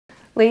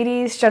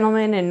Ladies,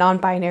 gentlemen, and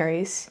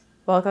non-binaries,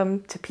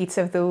 welcome to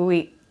Pizza of the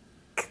Week.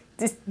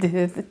 Welcome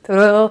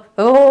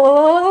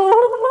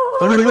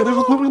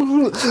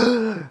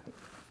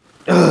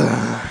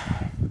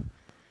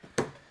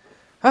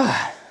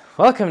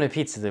to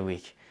Pizza of the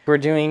Week. We're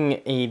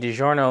doing a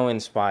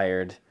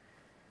DiGiorno-inspired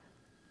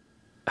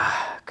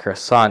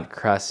croissant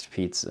crust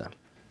pizza.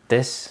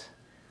 This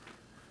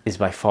is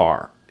by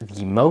far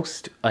the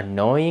most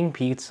annoying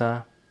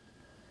pizza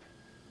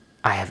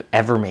I have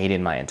ever made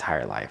in my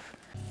entire life.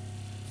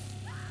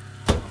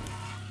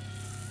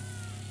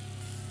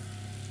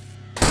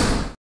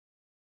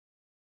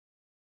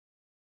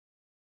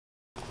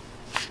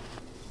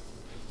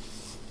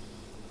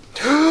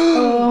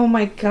 Oh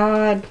my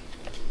god.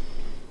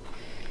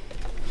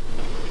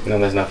 No,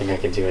 there's nothing I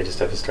can do. I just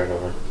have to start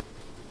over.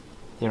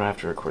 You don't have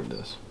to record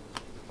this.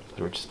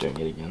 We're just doing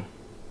it again.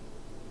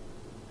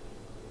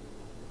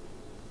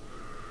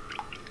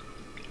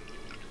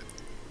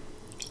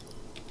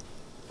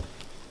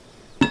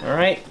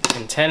 Alright,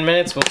 in 10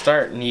 minutes we'll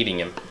start kneading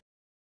him.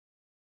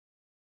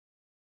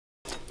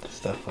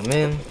 Stuff them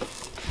in.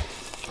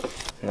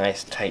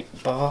 Nice tight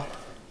ball.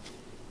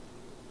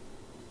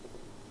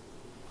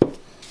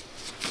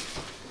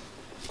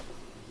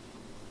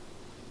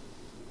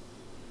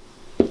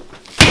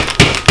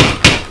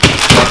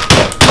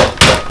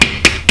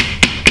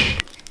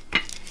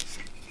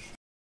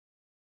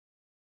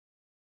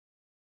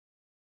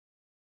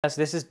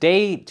 This is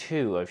day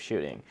 2 of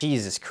shooting.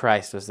 Jesus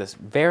Christ, was this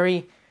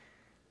very,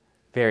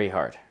 very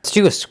hard. Let's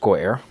do a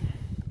square.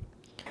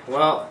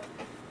 Well,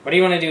 what do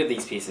you want to do with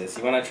these pieces?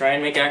 You want to try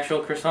and make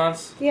actual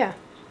croissants? Yeah.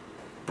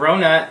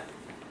 Bronut.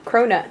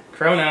 Cronut.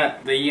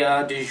 Cronut. The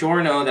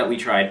DiGiorno that we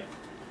tried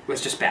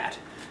was just bad.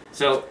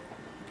 So,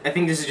 I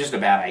think this is just a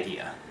bad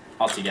idea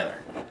altogether.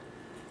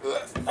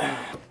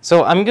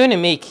 So I'm going to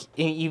make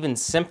an even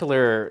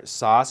simpler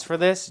sauce for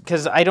this,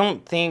 because I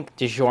don't think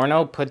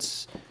DiGiorno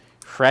puts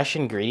fresh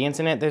ingredients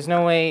in it. There's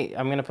no way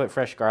I'm gonna put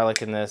fresh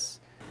garlic in this.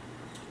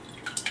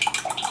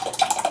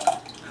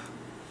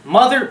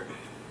 Mother!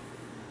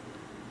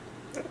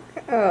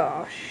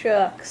 Oh,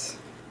 shucks.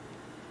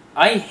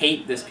 I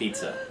hate this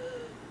pizza.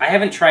 I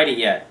haven't tried it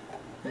yet,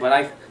 but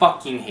I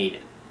fucking hate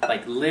it.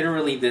 Like,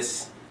 literally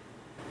this...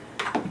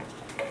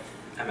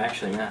 I'm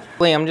actually mad.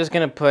 I'm just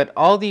gonna put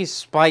all these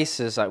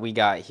spices that we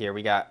got here.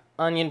 We got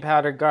onion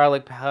powder,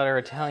 garlic powder,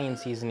 Italian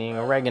seasoning,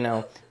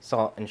 oregano,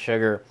 salt, and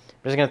sugar.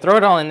 I'm just gonna throw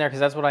it all in there because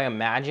that's what I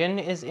imagine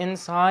is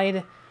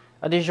inside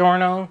a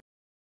DiGiorno.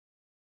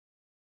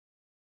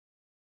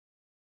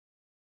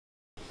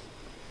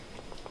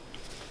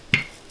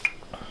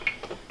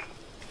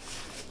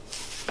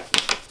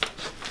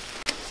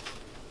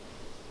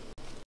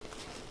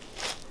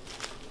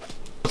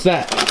 What's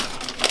that?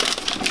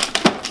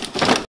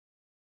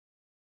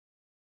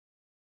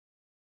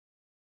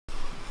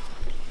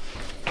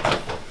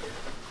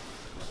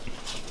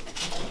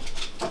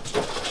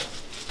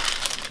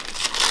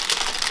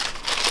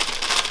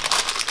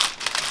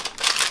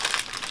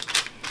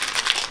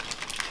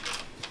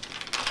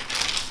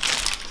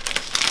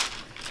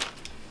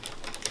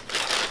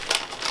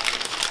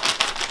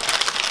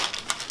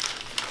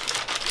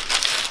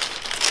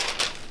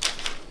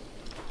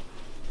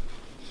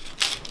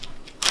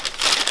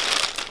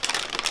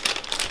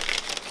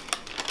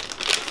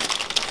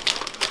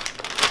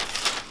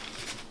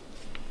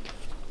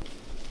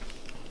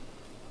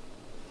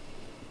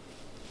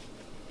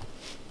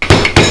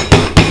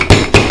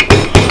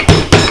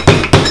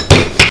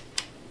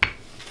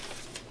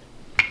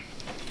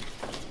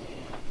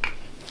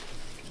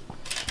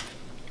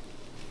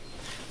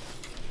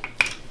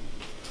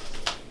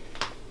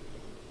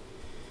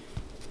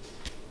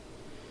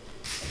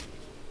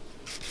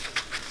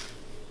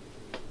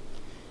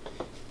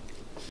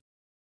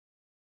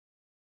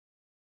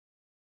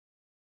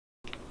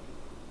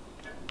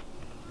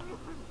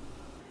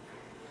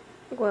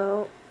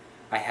 Well,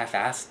 I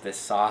half-assed this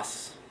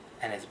sauce,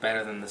 and it's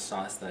better than the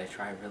sauce that I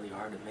try really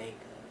hard to make.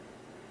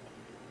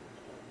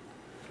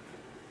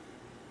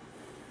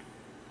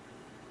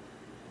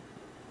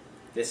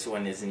 This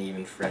one isn't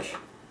even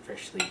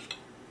freshly.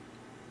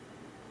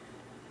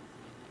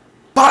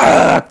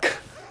 Fuck!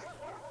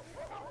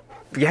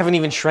 You haven't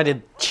even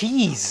shredded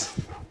cheese.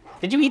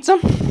 Did you eat some?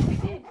 I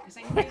did, because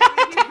I knew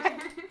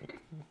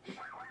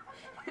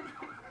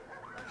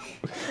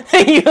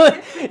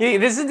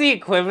This is the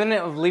equivalent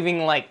of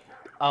leaving like,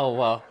 oh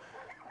well,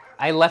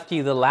 I left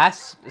you the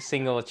last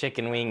single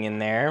chicken wing in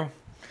there.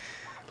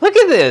 Look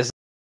at this.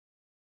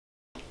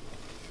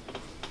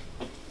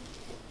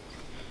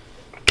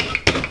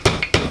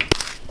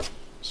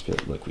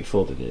 Look, we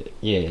folded it.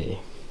 Yay.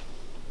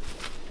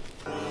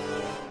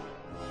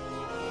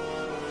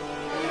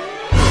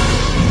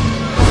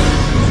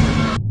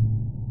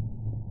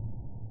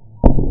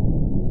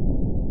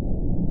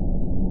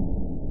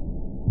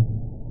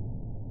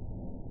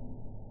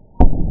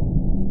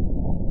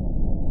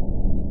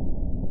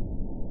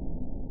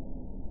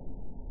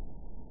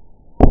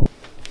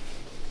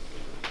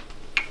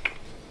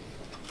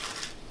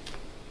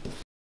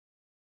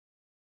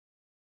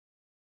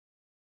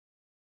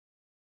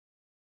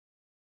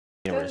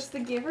 Does The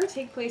Giver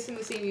take place in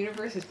the same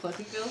universe as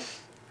Pleasantville?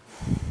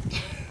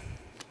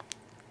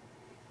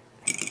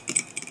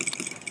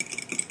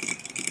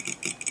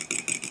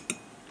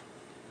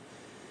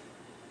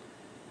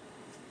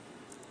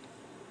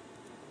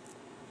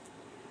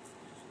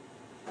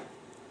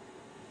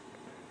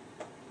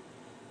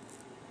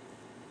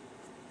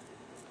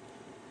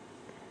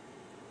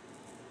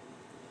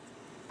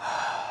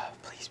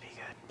 Please be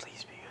good.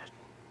 Please be good.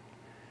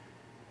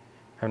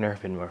 I've never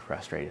been more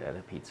frustrated at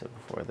a pizza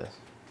before this.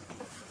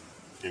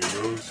 Here it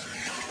goes.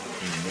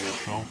 In the middle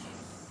film.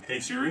 Hey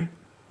Siri.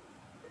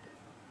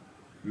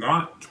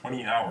 Not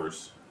 20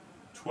 hours.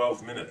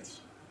 12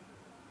 minutes.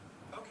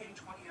 Okay,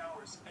 20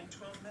 hours and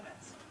 12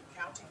 minutes.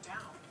 Counting down.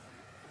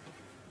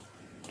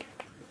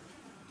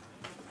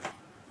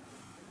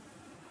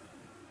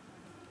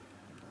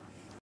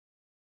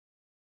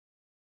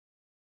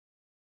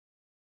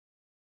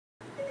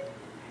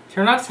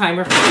 Turn off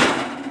timer.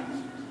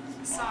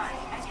 Sorry,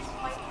 I didn't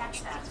quite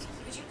catch that.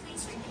 Could you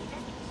please repeat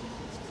it?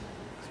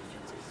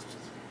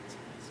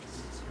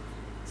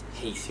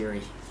 Hey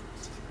Siri.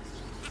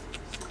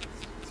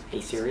 Hey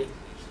Siri.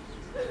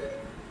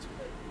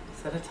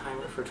 Set a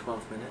timer for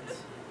 12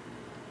 minutes.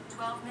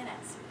 12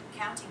 minutes.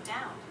 Counting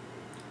down.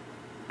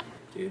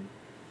 Dude,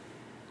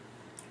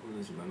 I'm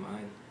losing my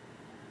mind.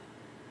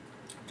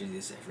 I do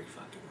this every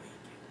fucking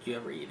week. You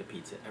ever eat a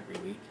pizza every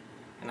week?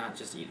 And not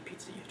just eat a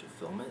pizza, you have to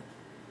film it.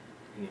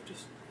 And you have to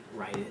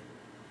write it.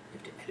 You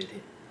have to edit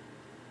it.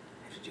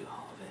 You have to do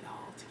all of it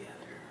all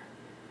together.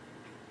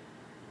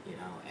 You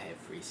know,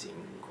 every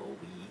single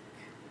week.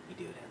 You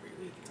do it every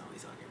week. It's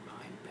always on your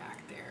mind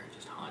back there,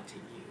 just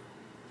haunting you.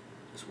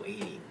 Just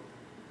waiting.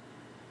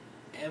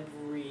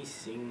 Every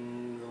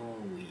single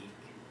week.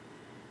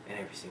 And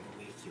every single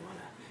week you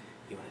wanna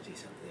do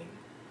something.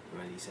 You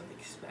wanna do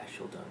something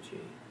special, don't you?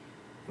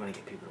 You wanna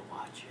get people to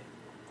watch it.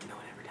 No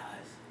one ever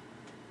does.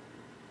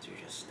 So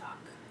you're just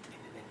stuck in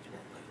an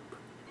infinite loop.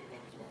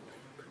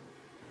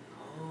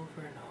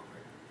 Over and over.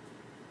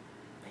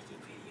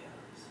 Making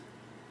videos.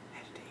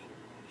 Editing.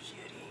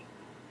 Shooting.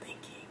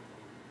 Thinking.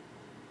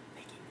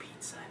 Making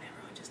pizza, and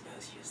everyone just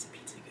knows you as the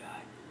pizza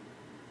guy.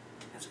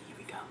 That's what you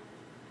become.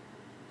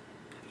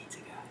 A pizza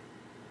guy.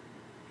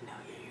 And now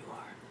here you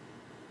are,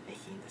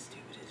 making the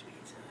stupidest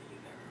pizza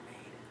you've ever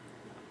made.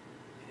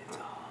 And it's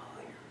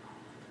all your fault.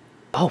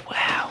 Oh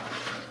wow.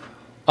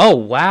 Oh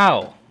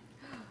wow.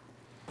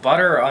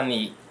 Butter on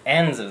the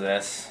ends of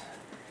this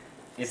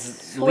is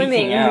Swimming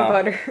leaking in out.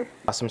 butter.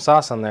 Some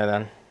sauce on there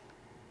then.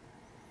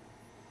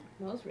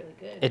 Smells really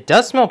good. It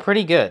does smell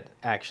pretty good,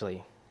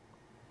 actually.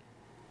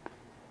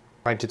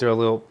 I like to throw a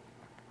little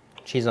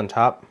cheese on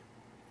top.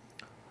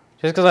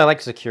 Just because I like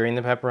securing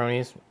the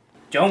pepperonis.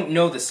 Don't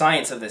know the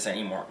science of this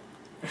anymore.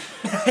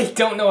 I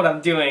don't know what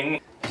I'm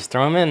doing. Just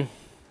throw them in.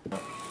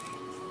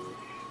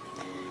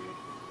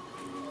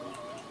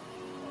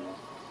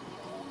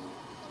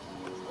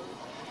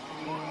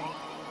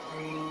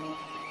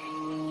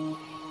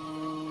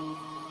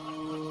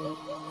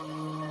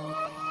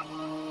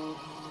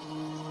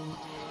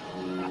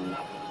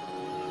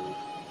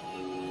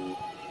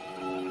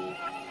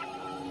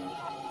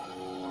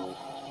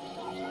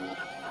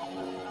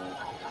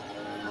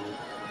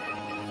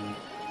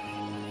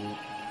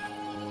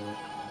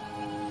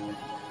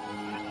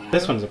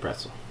 This one's a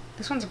pretzel.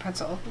 This one's a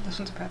pretzel. This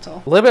one's a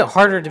pretzel. A little bit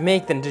harder to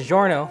make than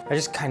DiGiorno. I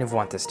just kind of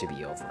want this to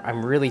be over.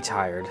 I'm really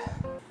tired.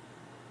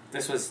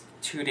 This was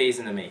 2 days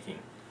in the making.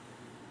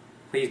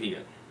 Please be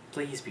good.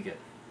 Please be good.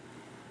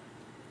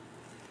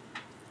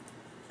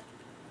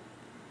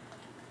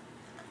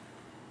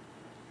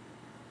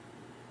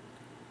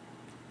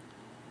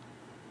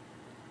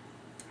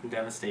 I'm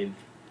devastated.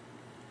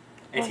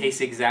 It tastes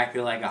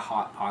exactly like a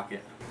Hot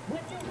Pocket.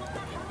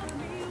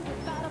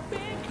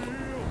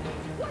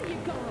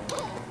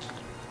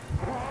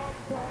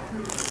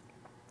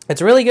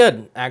 It's really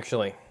good,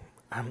 actually.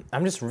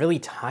 I'm just really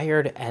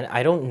tired, and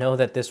I don't know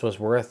that this was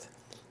worth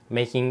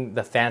making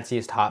the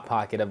fanciest Hot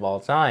Pocket of all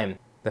time.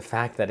 The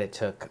fact that it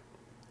took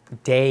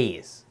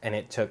days, and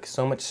it took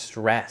so much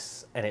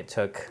stress, and it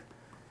took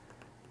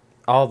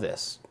all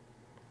this.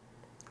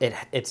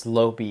 It's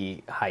low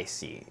B, high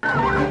C.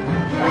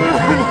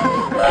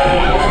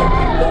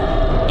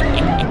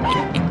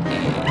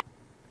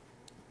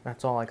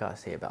 That's all I gotta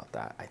say about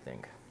that, I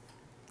think.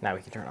 Now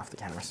we can turn off the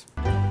cameras.